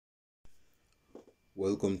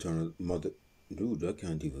Welcome to another dude. I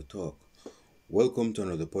can't even talk. Welcome to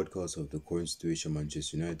another podcast of the current situation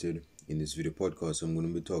Manchester United. In this video podcast, I'm going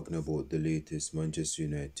to be talking about the latest Manchester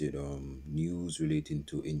United news relating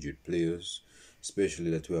to injured players,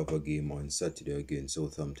 especially that we have a game on Saturday against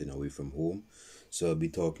Southampton away from home. So I'll be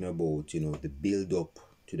talking about the build up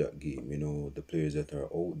to that game. The players that are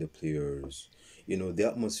out, the players, the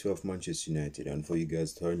atmosphere of Manchester United. And for you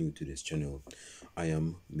guys that are new to this channel, I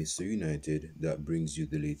am Mr. United that brings you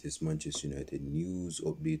the latest Manchester United news,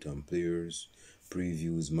 update on players,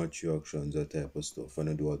 previews, match reactions, that type of stuff, and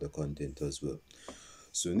I do other content as well.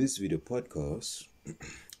 So in this video podcast,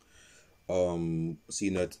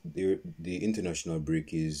 seeing that the international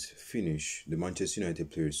break is finished, the Manchester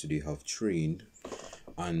United players today have trained,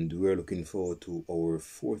 and we're looking forward to our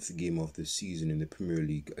fourth game of the season in the Premier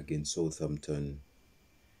League against Southampton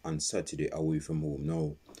on Saturday away from home.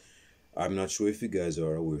 Now, I'm not sure if you guys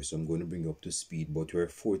are aware, so I'm going to bring you up to speed. But we're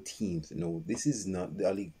 14th. No, this is not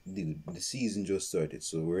the league. The season just started,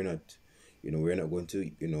 so we're not going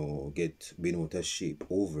to get been out of shape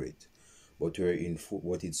over it. But we're in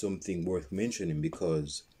what is something worth mentioning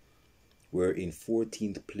because we're in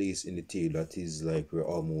 14th place in the table. That is like we're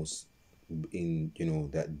almost in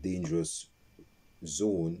that dangerous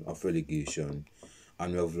zone of relegation,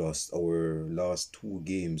 and we have lost our last two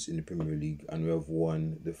games in the Premier League, and we have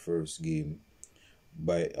won the first game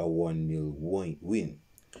by a 1-0 win.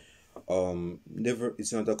 Never,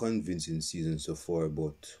 it's not a convincing season so far,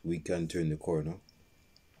 but we can turn the corner.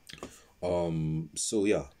 So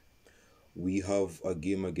yeah, we have a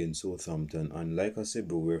game against Southampton, and like I said,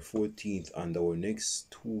 bro, we're 14th, and our next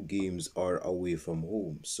two games are away from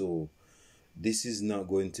home. So this is not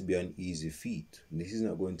going to be an easy feat. This is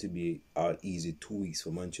not going to be an easy 2 weeks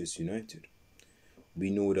for Manchester United. We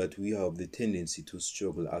know that we have the tendency to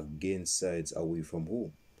struggle against sides away from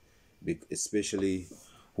home, especially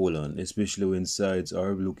when sides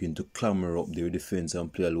are looking to clamor up their defense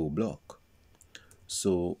and play a low block.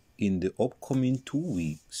 So in the upcoming 2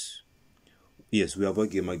 weeks, yes, we have a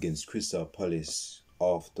game against Crystal Palace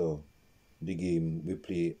after the game we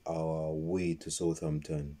play our way to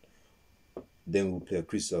Southampton. Then we'll play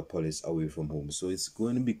Crystal Palace away from home. So it's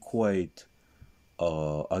going to be quite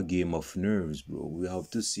a game of nerves, bro. We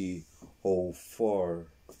have to see how far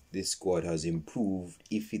this squad has improved,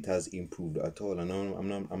 if it has improved at all. And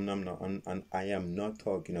I am not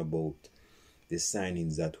talking about the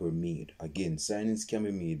signings that were made. Again, signings can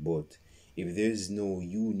be made, but if there's no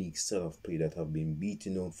unique style of play that have been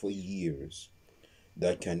beaten on for years,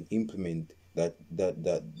 that can implement that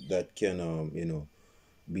can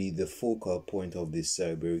be the focal point of this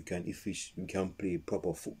side where we can play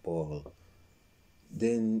proper football,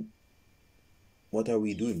 then what are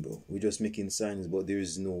we doing, bro? We're just making signs, but there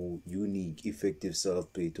is no unique, effective style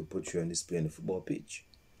of play to put you on display on the football pitch.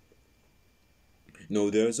 Now,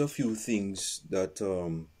 there's a few things that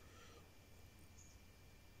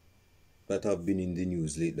have been in the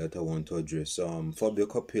news lately that I want to address. Fabio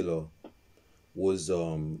Capello was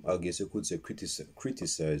I guess you could say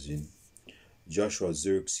criticizing Joshua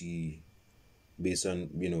Zirkzee based on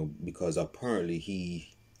because apparently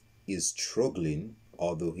he is struggling,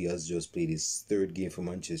 although he has just played his third game for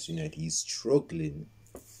Manchester United. He's struggling.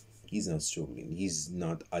 He's not struggling. He's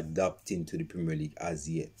not adapting to the Premier League as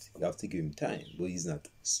yet. You have to give him time, but he's not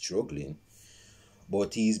struggling.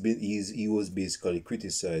 But he was basically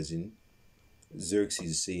criticizing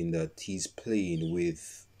Zirkzee, saying that he's playing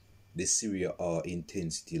with the Serie A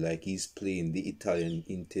intensity, like he's playing the Italian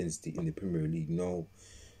intensity in the Premier League. Now,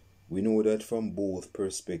 we know that from both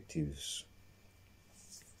perspectives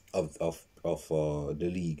of the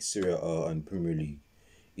league, Serie A and Premier League.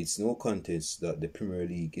 It's no contest that the Premier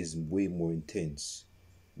League is way more intense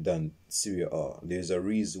than Serie A. There's a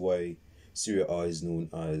reason why Serie A is known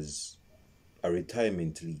as a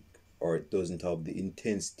retirement league, or it doesn't have the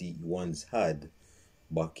intensity it once had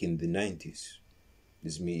back in the 90s.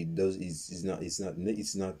 It's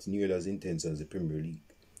not nearly as intense as the Premier League.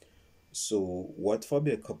 So what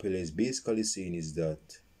Fabio Capello is basically saying is that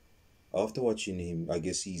after watching him, I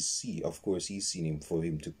guess he's seen him for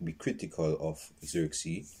him to be critical of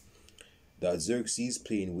Zirkzee, that Zirkzee is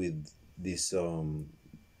playing with this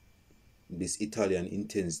Italian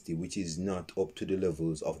intensity which is not up to the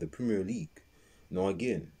levels of the Premier League. Now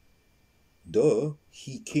again,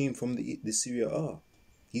 he came from the Serie A.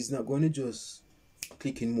 He's not going to just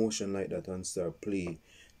click in motion like that and start play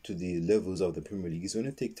to the levels of the Premier League. It's going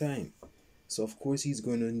to take time. So of course he's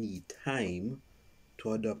going to need time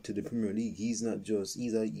to adapt to the Premier League. He's not just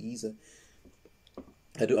I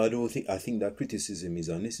think that criticism is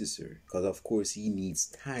unnecessary, because of course he needs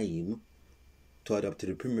time to adapt to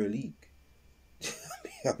the Premier League.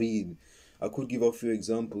 I mean, I could give a few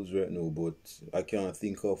examples right now, but I can't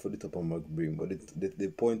think of for the top of my brain. But the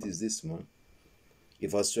point is this, man.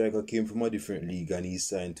 If a striker came from a different league and he's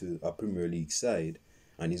signed to a Premier League side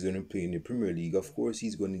and he's going to play in the Premier League, of course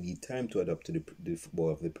he's going to need time to adapt to the football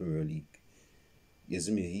of the Premier League. You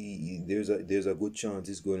see me? There's a good chance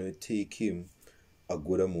it's going to take him a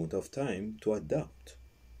good amount of time to adapt.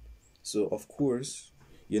 So of course,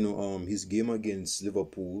 his game against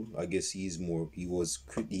Liverpool, I guess he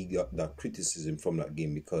got that criticism from that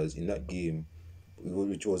game, because in that game,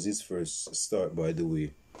 which was his first start, by the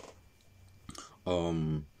way,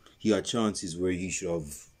 he had chances where he should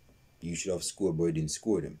have scored, but he didn't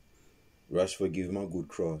score them. Rashford gave him a good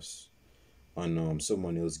cross, and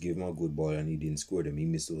someone else gave him a good ball, and he didn't score them. He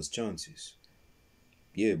missed those chances.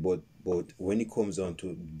 Yeah, but when it comes down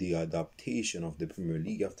to the adaptation of the Premier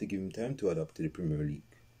League, you have to give him time to adapt to the Premier League.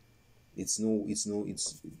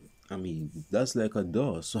 I mean, that's like a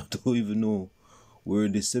DOS. So I don't even know where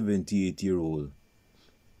the 78-year-old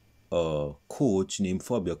coach named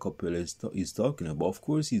Fabio Capello is talking about. Of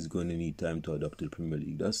course, he's going to need time to adapt to the Premier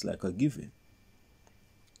League. That's like a given.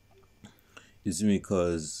 It's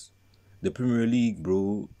because the Premier League,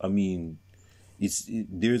 bro, I mean,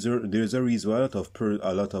 there's a reason why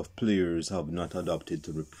a lot of players have not adapted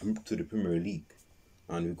to the Premier League,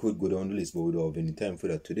 and we could go down the list, but we don't have any time for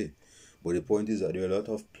that today. But the point is that there are a lot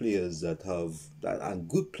of players that are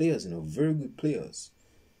good players, very good players,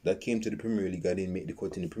 that came to the Premier League and didn't make the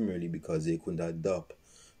cut in the Premier League because they couldn't adapt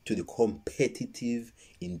to the competitive,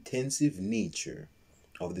 intensive nature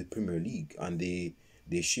of the Premier League, and they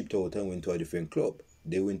shipped out and went to a different club.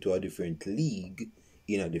 They went to a different league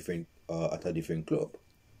at a different club.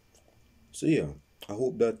 So yeah, I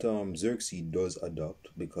hope that Zirkzee does adapt,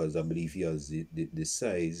 because I believe he has the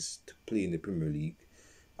size to play in the Premier League.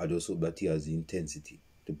 I just hope that he has the intensity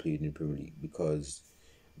to play in the Premier League, because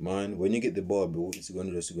man, when you get the ball, bro, it's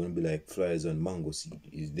just gonna be like flies on mango seed.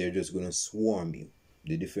 They're just gonna swarm you.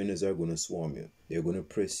 The defenders are gonna swarm you. They're gonna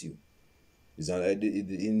press you. It's not like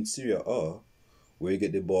in Serie A, where you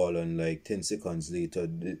get the ball and like 10 seconds later,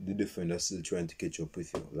 the defender's still trying to catch up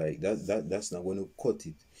with you. Like that's not going to cut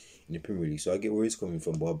it in the Premier League. So I get where it's coming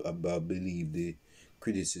from, but I believe the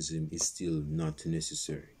criticism is still not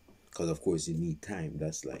necessary, because of course you need time.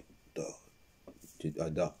 That's like to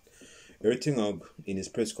adapt. Erik ten Hag, in his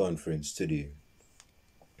press conference today,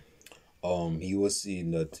 he was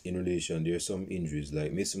saying that in relation, there are some injuries,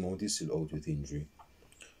 like Mason Mount is still out with injury.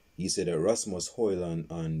 He said that Rasmus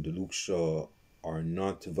Højlund and Luke Shaw are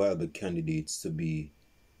not viable candidates to be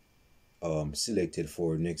selected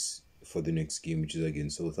for the next game, which is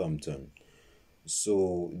against Southampton.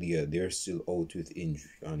 So yeah, they're still out with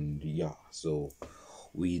injury, and yeah, so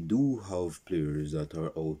we do have players that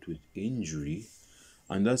are out with injury,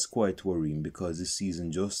 and that's quite worrying, because the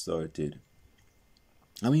season just started.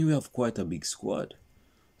 I mean, we have quite a big squad,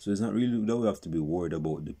 so it's not really that we have to be worried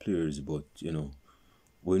about the players, but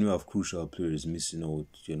when you have crucial players missing out,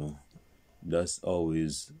 that's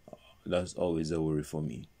always a worry for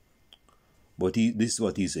me. But this is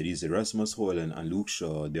what he said. He said Rasmus Højlund and Luke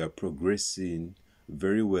Shaw, they are progressing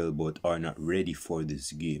very well, but are not ready for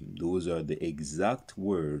this game. Those are the exact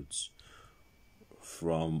words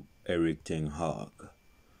from Erik ten Hag.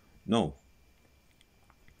 Now,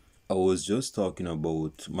 I was just talking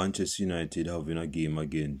about Manchester United having a game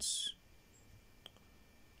against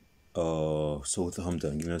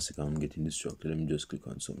Southampton. Give me a second, I'm getting distracted. Let me just click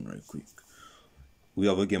on something right quick. We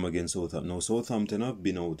have a game against Southampton. Now, Southampton have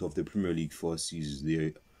been out of the Premier League for a season.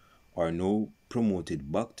 They are now promoted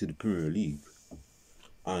back to the Premier League.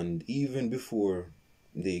 And even before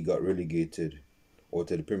they got relegated out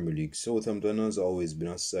of the Premier League, Southampton has always been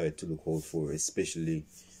a side to look out for, especially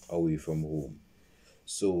away from home.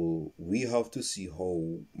 So we have to see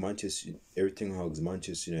how Erik ten Hag's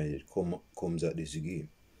Manchester United comes at this game.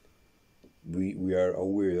 We are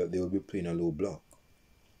aware that they will be playing a low block.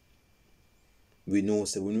 We know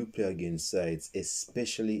that when we play against sides,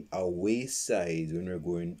 especially away sides, when we're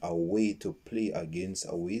going away to play against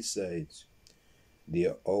away sides, they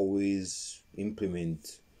always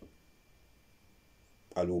implement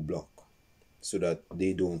a low block so that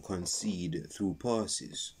they don't concede through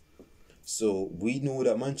passes. So we know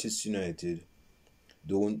that Manchester United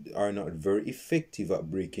are not very effective at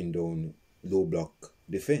breaking down low block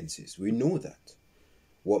defenses. We know that.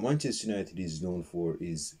 What Manchester United is known for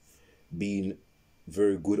is being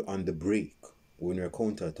very good on the break when we're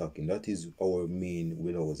counter-attacking. That is our main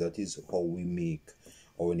wheelhouse. That is how we make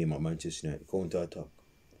our name at Manchester United, counter-attack.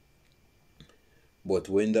 But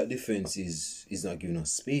when that defense is not giving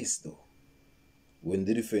us space, though, when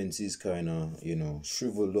the defense is kind of,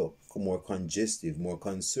 shriveled up, more congestive, more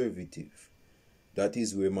conservative, that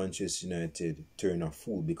is where Manchester United turn a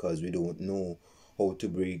fool because we don't know how to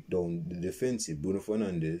break down the defensive. Bruno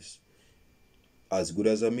Fernandes, as good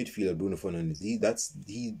as a midfielder, Bruno Fernandes,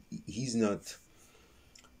 he's not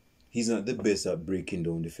the best at breaking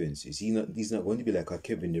down defenses. He's not going to be like a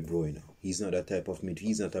Kevin De Bruyne. He's not that type of mid.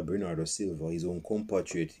 He's not a Bernardo Silva, his own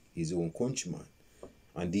compatriot, his own countryman.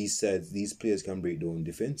 And these players can break down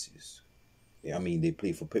defenses. I mean, they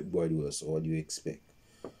play for Pep Guardiola, so what do you expect?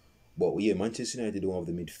 But yeah, Manchester United don't have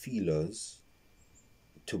the midfielders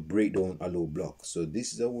to break down a low block. So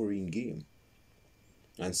this is a worrying game.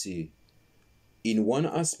 And see, in one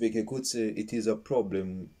aspect, I could say it is a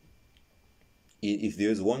problem. If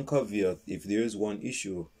there's one caveat, if there's one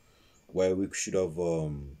issue why we should have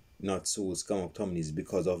not sold Scam McTominay is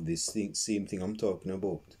because of this same thing I'm talking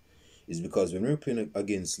about. Is because when we're playing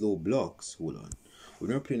against low blocks, when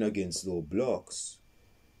we're playing against low blocks,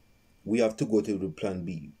 we have to go to the plan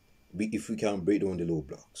B. If we can't break down the low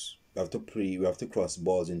blocks, we have to cross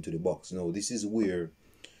balls into the box. Now, this is where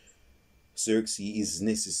Zirkzee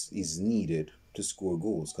is needed to score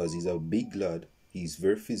goals because he's a big lad. He's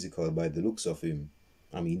very physical by the looks of him.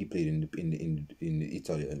 I mean, he played in the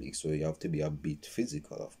Italian league, so you have to be a bit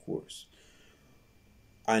physical, of course.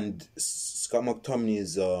 And Scott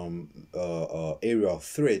McTominay's area of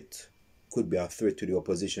threat could be a threat to the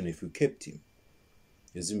opposition if we kept him.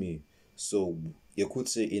 You see me? So you could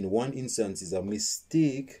say in one instance is a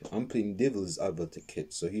mistake. I'm playing devil's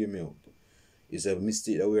advocate, so hear me out. It's a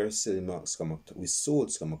mistake that we are selling Scott McTominay. We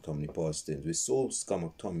sold Scott McTominay past tense. We sold Scott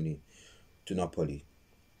McTominay to Napoli.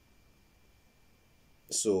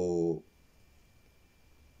 So,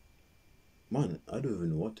 man, I don't even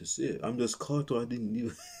know what to say. I'm just caught or I didn't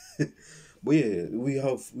even. But yeah, we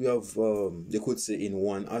have they could say in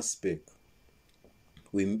one aspect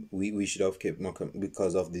we should have kept Malcolm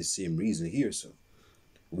because of the same reason here. So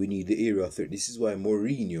we need the area threat. This is why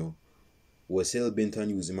Mourinho was hell bent on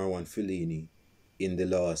using Marwan Fellaini in the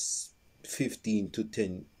last 15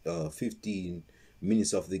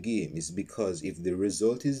 minutes of the game. Is because if the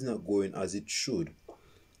result is not going as it should,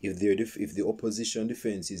 if the opposition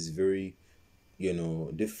defense is very,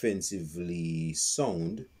 defensively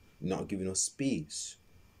sound, not giving us space,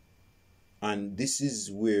 and this is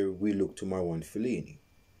where we look to Marwan Fellaini.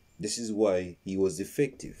 This is why he was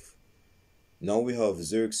effective. Now we have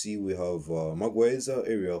Zirkzee, we have Maguire is an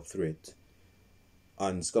area of threat,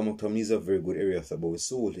 and Scott McTominay is a very good area of threat, but we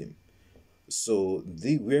sold him. So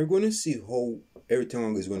we're going to see how Eric Ten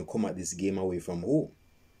Hag is going to come at this game away from home,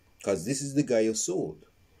 because this is the guy you sold.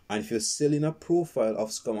 And if you're selling a profile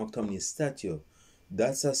of Scott McTominay's stature,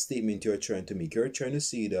 that's a statement you're trying to make. You're trying to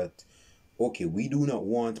say that, okay, we do not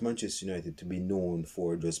want Manchester United to be known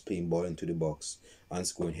for just playing ball into the box and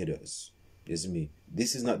scoring headers. Is me.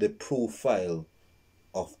 This is not the profile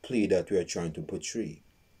of play that we are trying to portray.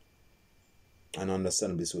 And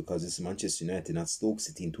understand this because this is Manchester United, not Stoke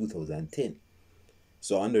City in 2010.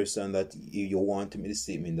 So I understand that you want to make the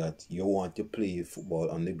statement that you want to play football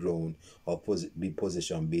on the ground or be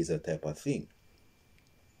possession based, that type of thing.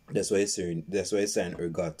 That's why I signed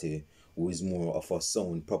Zirkzee, who is more of a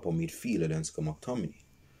sound proper midfielder than Scott McTominay.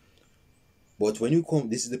 But when you come,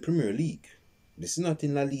 this is the Premier League. This is not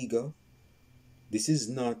in La Liga. This is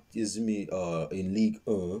not in Ligue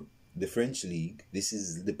 1, the French league. This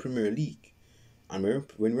is the Premier League. And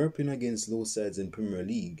when we're playing against low sides in Premier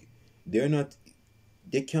League,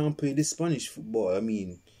 they can't play the Spanish football. I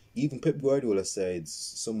mean, even Pep Guardiola sides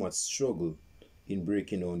somewhat struggle in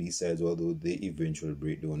breaking down these sides, although they eventually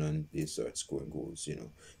break down and they start scoring goals.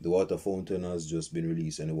 The water fountain has just been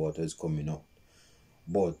released and the water is coming out.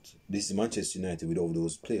 But this is Manchester United without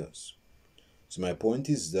those players. So my point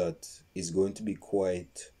is that it's going to be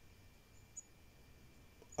quite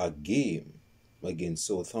a game against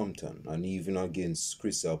Southampton and even against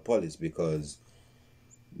Crystal Palace, because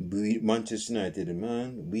Manchester United,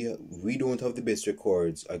 man, we don't have the best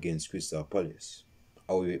records against Crystal Palace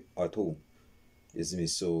at home.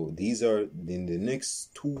 So these are in the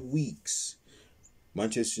next 2 weeks.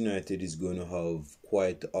 Manchester United is going to have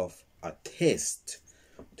quite of a test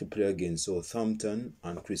to play against Southampton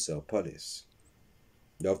and Crystal Palace.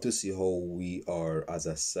 You have to see how we are as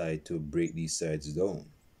a side to break these sides down.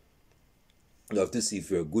 You have to see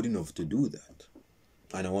if we're good enough to do that.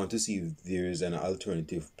 And I want to see if there is an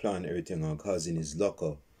alternative plan Eric Ten Hag has in his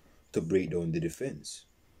locker to break down the defense.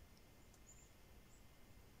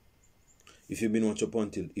 If you've been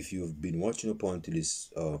watching up until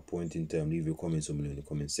this point in time, leave your comments in the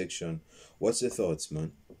comment section. What's your thoughts,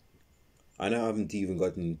 man? And I haven't even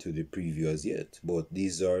gotten into the preview as yet, but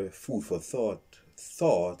these are food for thought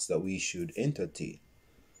thoughts that we should entertain.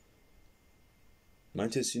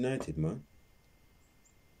 Manchester United, man.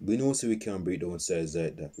 We know so we can't break down sides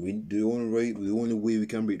like that. The only way we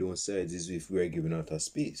can break down sides is if we are given out a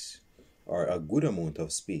space. Or a good amount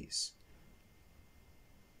of space.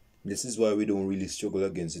 This is why we don't really struggle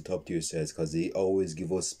against the top tier sides, because they always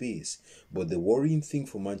give us space. But the worrying thing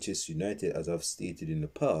for Manchester United, as I've stated in the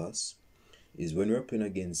past, is when we're playing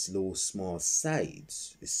against low, small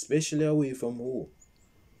sides, especially away from home.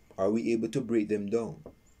 Are we able to break them down?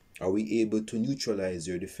 Are we able to neutralize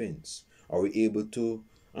their defense? Are we able to...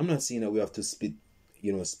 I'm not saying that we have to split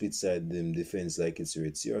side them defense like it's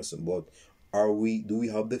Zirkzee or something, but do we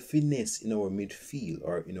have the finesse in our midfield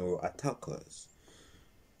or in our attackers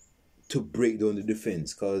to break down the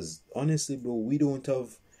defense? Because honestly, bro, we don't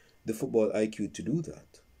have the football IQ to do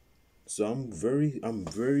that. So I'm very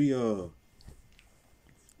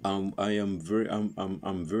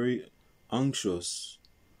anxious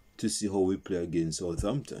to see how we play against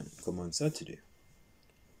Southampton come on Saturday.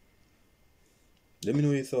 Let me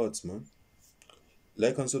know your thoughts, man.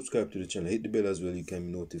 Like and subscribe to the channel. Hit the bell as well, you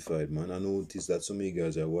can be notified, man. I noticed that so many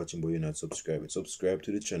guys are watching but you're not subscribing. Subscribe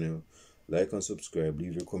to the channel. Like and subscribe.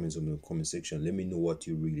 Leave your comments in the comment section. Let me know what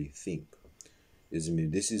you really think.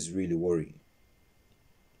 This is really worrying.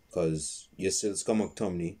 Because yes, Scott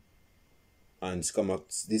McTominay and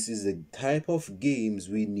this is the type of games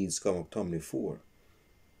we need Scott McTominay for.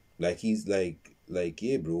 Like he's like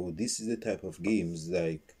yeah, bro, this is the type of games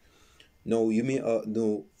like... No, you may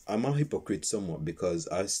no, I'm a hypocrite somewhat because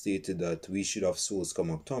I stated that we should have sold Scott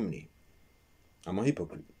McTominay. I'm a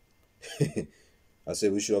hypocrite. I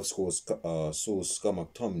said we should have sold Scott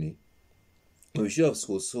McTominay. We should have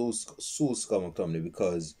sold Scott McTominay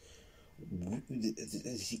because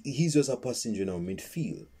he's just a passenger in our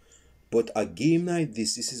midfield. But a game like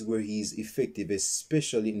this is where he's effective,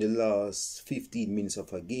 especially in the last 15 minutes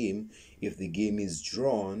of a game, if the game is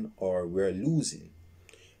drawn or we're losing.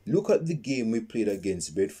 Look at the game we played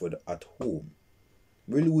against Bedford at home.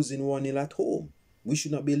 We're losing 1-0 at home. We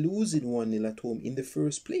should not be losing 1-0 at home in the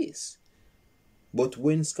first place. But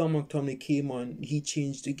when Scott McTominay came on, he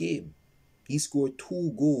changed the game. He scored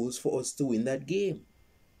 2 goals for us to win that game.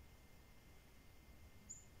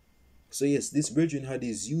 So yes, this brethren had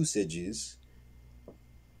his usages,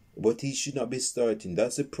 but he should not be starting.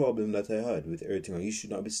 That's the problem that I had with everything. He should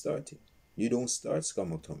not be starting. You don't start Scott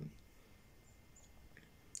McTominay.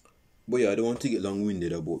 But yeah, I don't want to get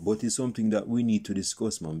long-winded about, but it's something that we need to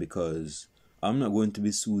discuss, man, because I'm not going to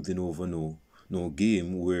be soothing over no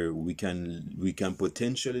game where we can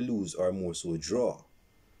potentially lose or more so draw.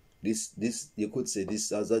 This you could say this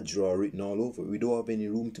has a draw written all over. We don't have any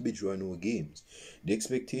room to be drawing no games. The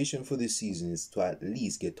expectation for this season is to at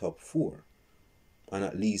least get top 4 and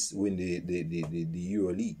at least win the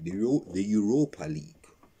Euro League, the Europa League.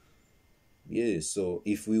 Yeah, so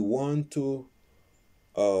if we want to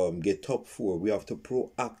get top 4, we have to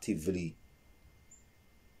proactively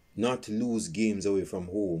not lose games away from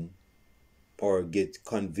home or get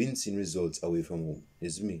convincing results away from home.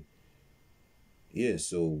 It's me. Yeah,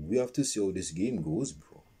 so we have to see how this game goes,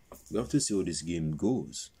 bro. We have to see how this game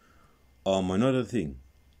goes. Another thing.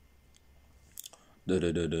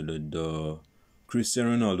 The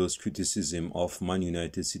Cristiano Ronaldo's criticism of Man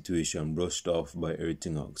United's situation brushed off by Erik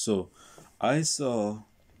ten Hag. So I saw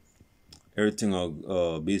Erik ten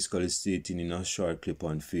Hag basically stating in a short clip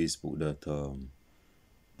on Facebook that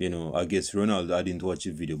I guess Ronaldo, I didn't watch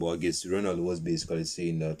the video, but I guess Ronaldo was basically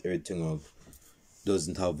saying that Erik ten Hag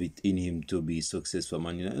doesn't have it in him to be successful at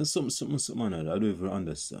Man United. Something like that. I don't even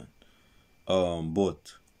understand.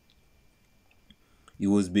 But he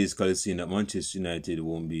was basically saying that Manchester United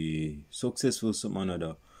won't be successful, something like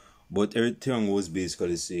that. But Erik ten Hag was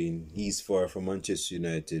basically saying he's far from Manchester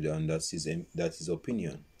United, and that's his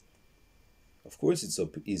opinion. Of course, it's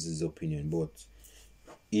his opinion, but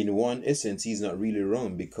in one essence, he's not really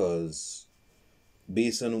wrong, because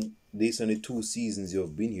based on the 2 seasons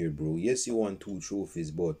you've been here, bro, yes, you won 2 trophies,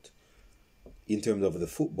 but in terms of the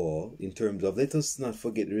football, let us not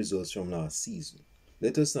forget the results from last season.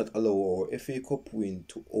 Let us not allow our FA Cup win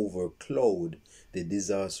to overcloud the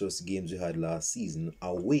disastrous games we had last season,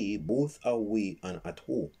 both away and at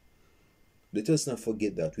home. Let us not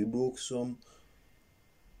forget that. We broke some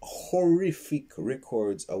horrific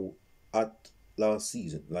records at last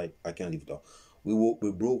season. Like, I can't leave it out.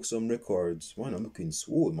 We broke some records. Man, I'm looking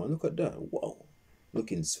swole, man. Look at that. Wow.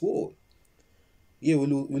 Looking swole. Yeah, we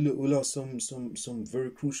lost some very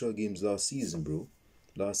crucial games last season, bro.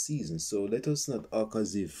 Last season. So let us not act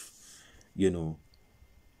as if, But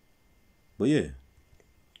yeah.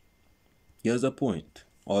 Here's the point.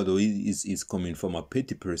 Although he's coming from a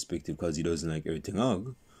petty perspective because he doesn't like everything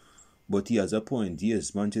hug. But he has a point.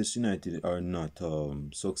 Yes, Manchester United are not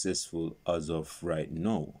successful as of right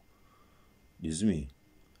now. You see me?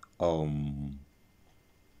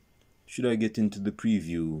 Should I get into the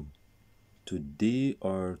preview today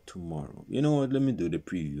or tomorrow? You know what? Let me do the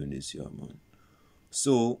preview in this year, man.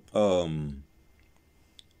 So,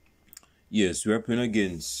 yes, we're playing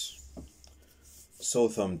against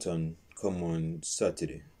Southampton come on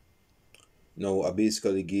Saturday. Now, I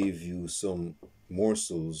basically gave you some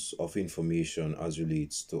morsels of information as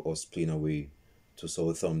relates to us playing away to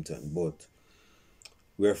Southampton, but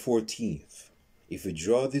we're 14th. If we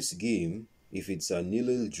draw this game, if it's a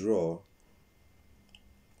 0-0 draw,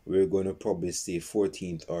 we're going to probably stay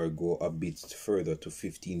 14th or go a bit further to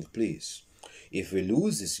 15th place. If we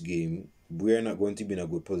lose this game, we're not going to be in a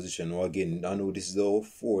good position. Now again, I know this is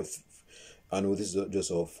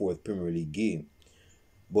just our fourth Premier League game.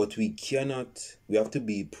 But we have to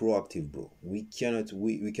be proactive, bro. We can't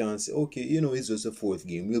say, okay, it's just a fourth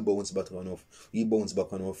game. We'll bounce back on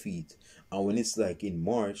our feet. And when it's like in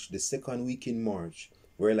March, the second week in March,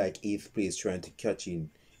 we're like 8th place trying to catch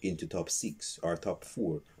into top 6 or top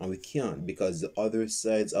 4. And we can't because the other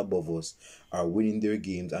sides above us are winning their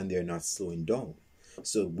games and they're not slowing down.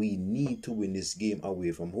 So we need to win this game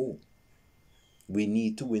away from home. We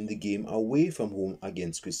need to win the game away from home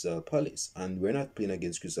against Crystal Palace. And we're not playing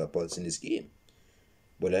against Crystal Palace in this game.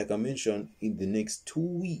 But like I mentioned, in the next 2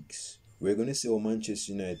 weeks, we're going to see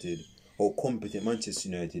how competent Manchester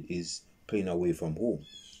United is playing away from home.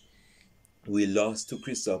 We lost to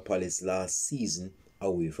Crystal Palace last season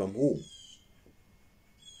away from home.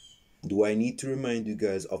 Do I need to remind you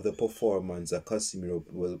guys of the performance of Casemiro?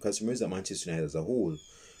 Well, Casemiro is at Manchester United as a whole.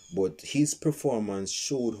 But his performance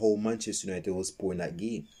showed how Manchester United was poor in that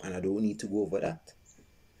game. And I don't need to go over that.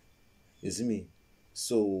 You see me?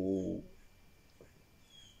 So,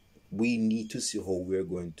 we need to see how we're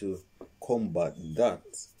going to combat that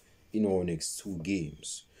in our next 2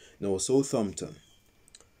 games. Now, Southampton,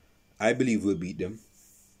 I believe we'll beat them.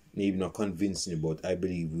 Maybe not convincingly, but I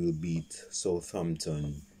believe we'll beat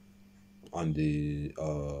Southampton on the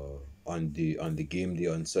game day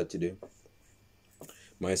on Saturday.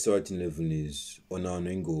 My starting 11 is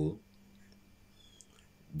Onana in goal.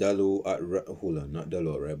 Dalot at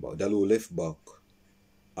Dalot left back,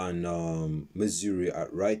 and Missouri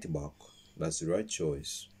at right back. That's the right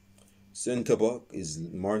choice. Centre back is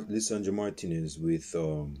Lisandro Martinez with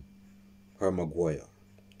Harry Maguire.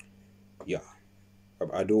 Yeah,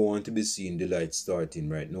 I don't want to be seeing the light starting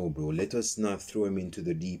right now, bro. Let us not throw him into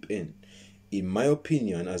the deep end. In my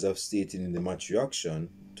opinion, as I've stated in the match reaction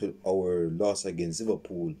to our loss against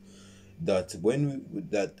Liverpool, that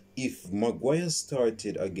if Maguire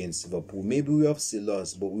started against Liverpool, maybe we have still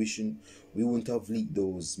lost, but we wouldn't have leaked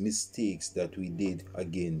those mistakes that we did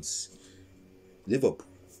against Liverpool.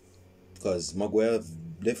 Because Maguire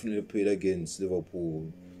definitely played against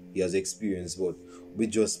Liverpool. He has experience, but we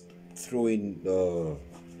just throwing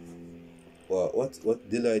what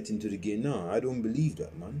delight into the game. No, I don't believe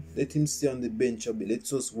that, man. Let him stay on the bench a bit. Let's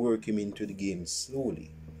just work him into the game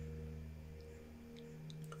slowly.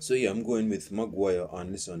 So yeah, I'm going with Maguire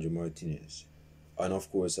and Lisandro Martinez. And of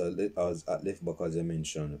course, at left back, as I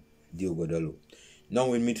mentioned, Diogo Dalot.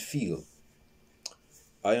 Now in midfield,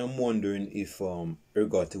 I am wondering if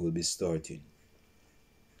Zirkzee will be starting.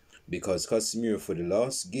 Because Casemiro for the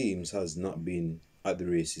last games has not been at the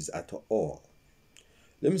races at all.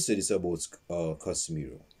 Let me say this about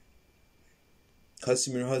Casemiro.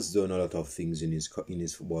 Casemiro has done a lot of things in his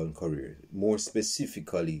footballing career, more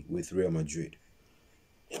specifically with Real Madrid.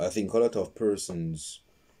 I think a lot of persons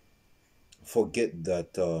forget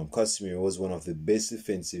that Casemiro was one of the best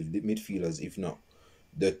defensive midfielders, if not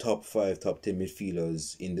the top 5, top 10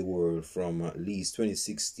 midfielders in the world from at least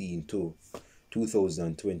 2016 to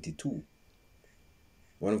 2022.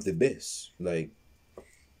 One of the best,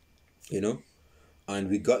 And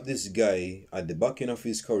we got this guy at the back end of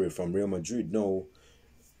his career from Real Madrid. Now,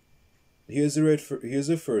 here's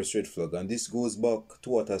the first red flag, and this goes back to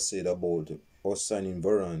what I said about us signing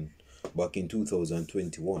Varane back in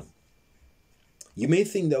 2021. You may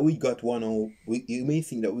think that we got one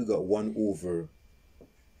over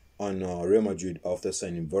on Real Madrid after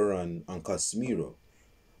signing Varane and Casemiro,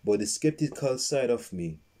 but the skeptical side of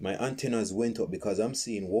me, my antennas went up because I'm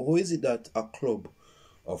saying, how is it that a club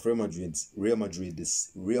of Real Madrid's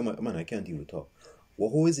I can't even talk.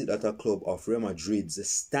 How is it that a club of Real Madrid's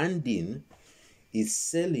standing is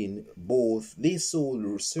selling both? They sold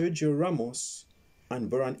Sergio Ramos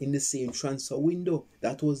and Varane in the same transfer window.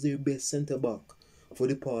 That was their best centre back for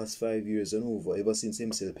the past 5 years and over, ever since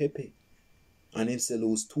himself Pepe. and instead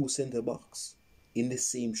lose two centre backs in the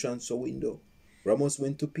same transfer window. Ramos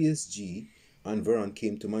went to PSG and Varane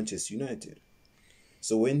came to Manchester United.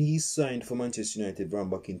 So when he signed for Manchester United Varane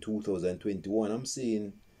back in 2021, I'm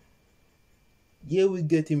saying, yeah, we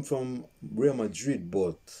get him from Real Madrid,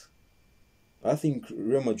 but I think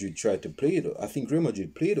Real Madrid tried to play it. I think Real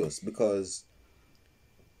Madrid played us because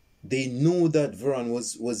they know that Varane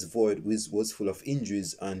was full of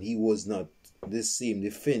injuries and he was not the same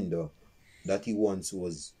defender that he once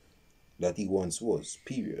was.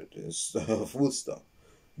 Period. Full stop.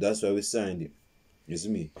 That's why we signed him. You see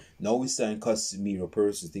me? Now we signed Casemiro.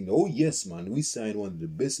 Person think, oh yes, man, we signed one of the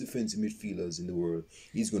best defensive midfielders in the world.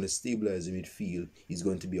 He's going to stabilize the midfield. He's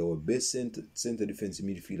going to be our best center defensive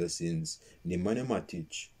midfielder since Nemanja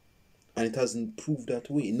Matic. And it hasn't proved that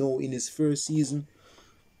way. No, in his first season,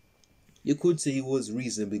 you could say he was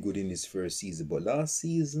reasonably good in his first season. But last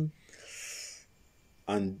season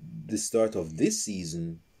and the start of this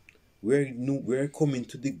season, we're coming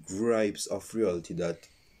to the gripes of reality that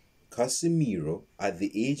Casemiro, at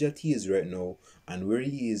the age that he is right now and where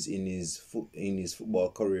he is in his football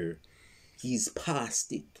career, he's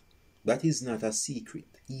past it. That is not a secret.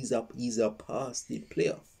 He's a past it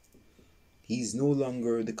player. He's no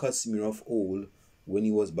longer the Casemiro of old when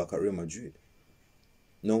he was back at Real Madrid.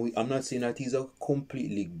 Now, I'm not saying that he's a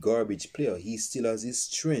completely garbage player. He still has his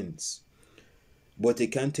strengths. But I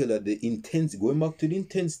can tell that the intensity, going back to the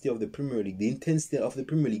intensity of the Premier League, the intensity of the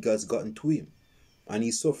Premier League has gotten to him. And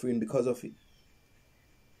he's suffering because of it.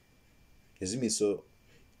 You see me? So,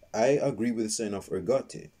 I agree with the sign of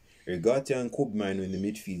Zirkzee. Zirkzee and Kobbmine in the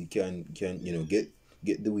midfield can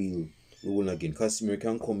get the wheel rolling again. Casemiro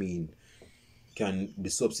can come in, can be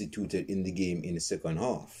substituted in the game in the second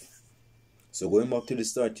half. So, going back to the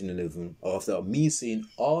starting 11, after me saying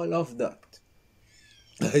all of that,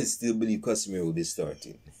 I still believe Casemiro will be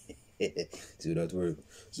starting. See that work?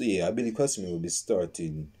 So yeah, I believe Casemiro will be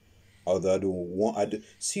starting. Although I don't want.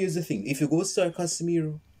 See, here's the thing: if you go start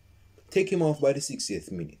Casemiro, take him off by the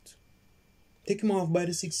 60th minute. Take him off by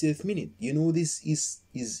the 60th minute. You know this his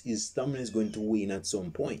stamina is going to wane at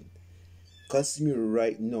some point. Casemiro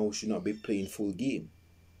right now should not be playing full game.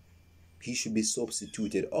 He should be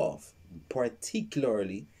substituted off,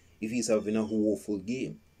 particularly if he's having a woeful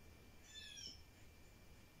game.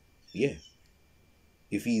 Yeah.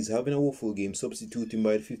 If he's having a woeful game, substitute him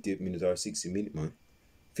by the 50th minute or 60th minute, man.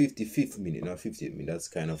 55th minute, not 50th minute. That's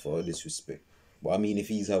kind of a disrespect. But I mean, if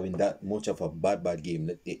he's having that much of a bad game,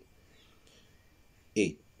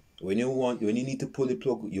 when you need to pull the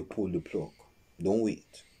plug, you pull the plug. Don't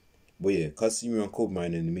wait. But yeah, Casemiro and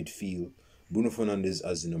Kobbmine in the midfield. Bruno Fernandes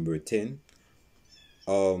as the number 10.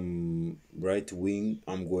 Right wing,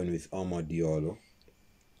 I'm going with Amad Diallo.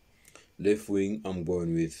 Left wing, I'm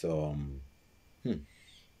going with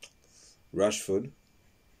Rashford.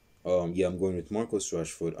 I'm going with Marcus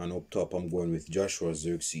Rashford, and up top I'm going with Joshua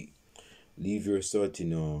Zirkzee. Leave your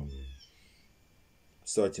starting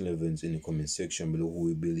 11s in the comment section below who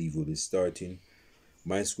we believe will be starting.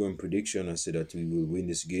 My scoring prediction, I said that we will win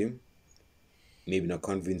this game. Maybe not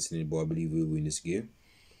convincingly, but I believe we'll win this game.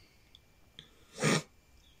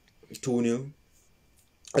 2-0.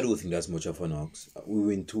 I don't think that's much of an ask. We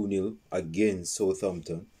win 2-0 against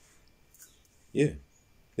Southampton. Yeah.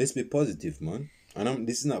 Let's be positive, man. And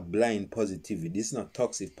this is not blind positivity. This is not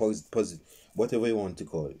toxic positive, whatever you want to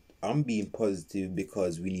call it. I'm being positive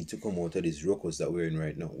because we need to come out of this ruckus that we're in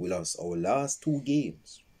right now. We lost our last 2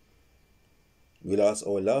 games. We lost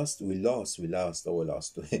our last 2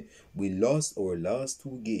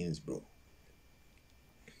 games, bro.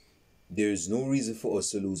 There's no reason for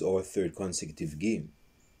us to lose our 3rd consecutive game.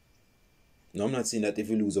 Now, I'm not saying that if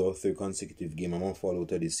we lose our 3rd consecutive game, I'm going to fall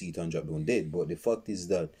out of the seat and drop down dead. But the fact is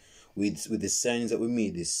that with the signings that we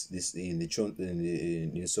made this in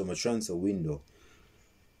the summer transfer window,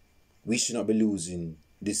 we should not be losing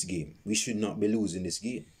this game. We should not be losing this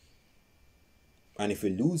game. And if we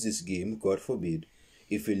lose this game, God forbid,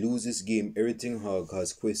 if we lose this game, Eric Ten Hag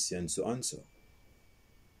has questions to answer.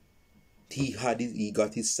 He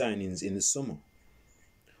got his signings in the summer.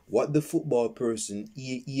 What the football person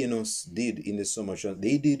Ianos did in the summer,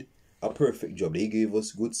 they did a perfect job. They gave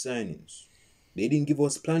us good signings. They didn't give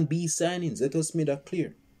us plan B signings. Let us make that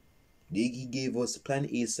clear. He gave us plan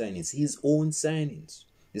A signings, his own signings.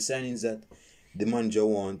 The signings that the manager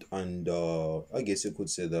want, and I guess you could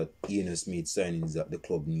say that Ianos made signings that the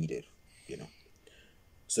club needed.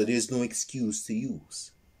 So there's no excuse to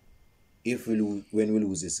use when we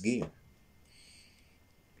lose this game.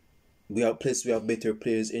 We have better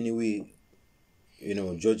players anyway.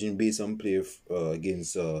 Judging based on play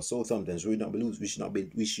against Southampton, so we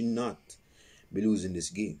should not be losing this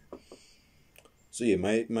game. So yeah,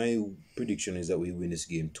 my prediction is that we win this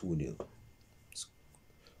game 2-0.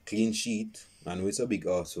 Clean sheet. I know it's a big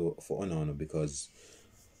ask for Onana because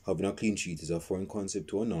having a clean sheet is a foreign concept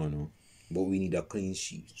to Onana, but we need a clean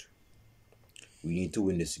sheet. We need to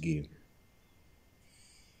win this game.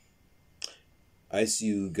 I see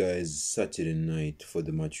you guys Saturday night for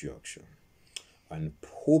the match reaction. And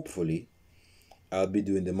hopefully, I'll be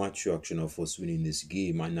doing the match reaction of us winning this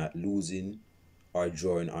game and not losing or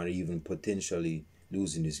drawing or even potentially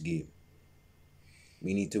losing this game.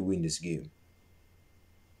 We need to win this game.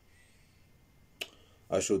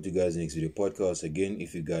 I'll show you guys next video podcast. Again,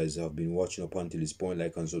 if you guys have been watching up until this point,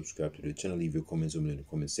 like and subscribe to the channel. Leave your comments in the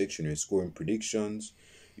comment section. Your scoring predictions,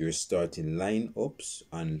 your starting lineups,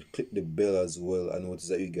 and click the bell as well. I notice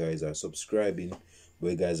that you guys are subscribing, but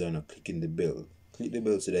you guys are not clicking the bell. Click the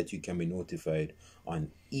bell so that you can be notified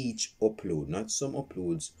on each upload, not some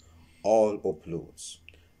uploads, all uploads.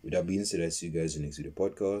 With that being said, I see you guys in the next video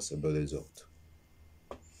podcast. A brother is out.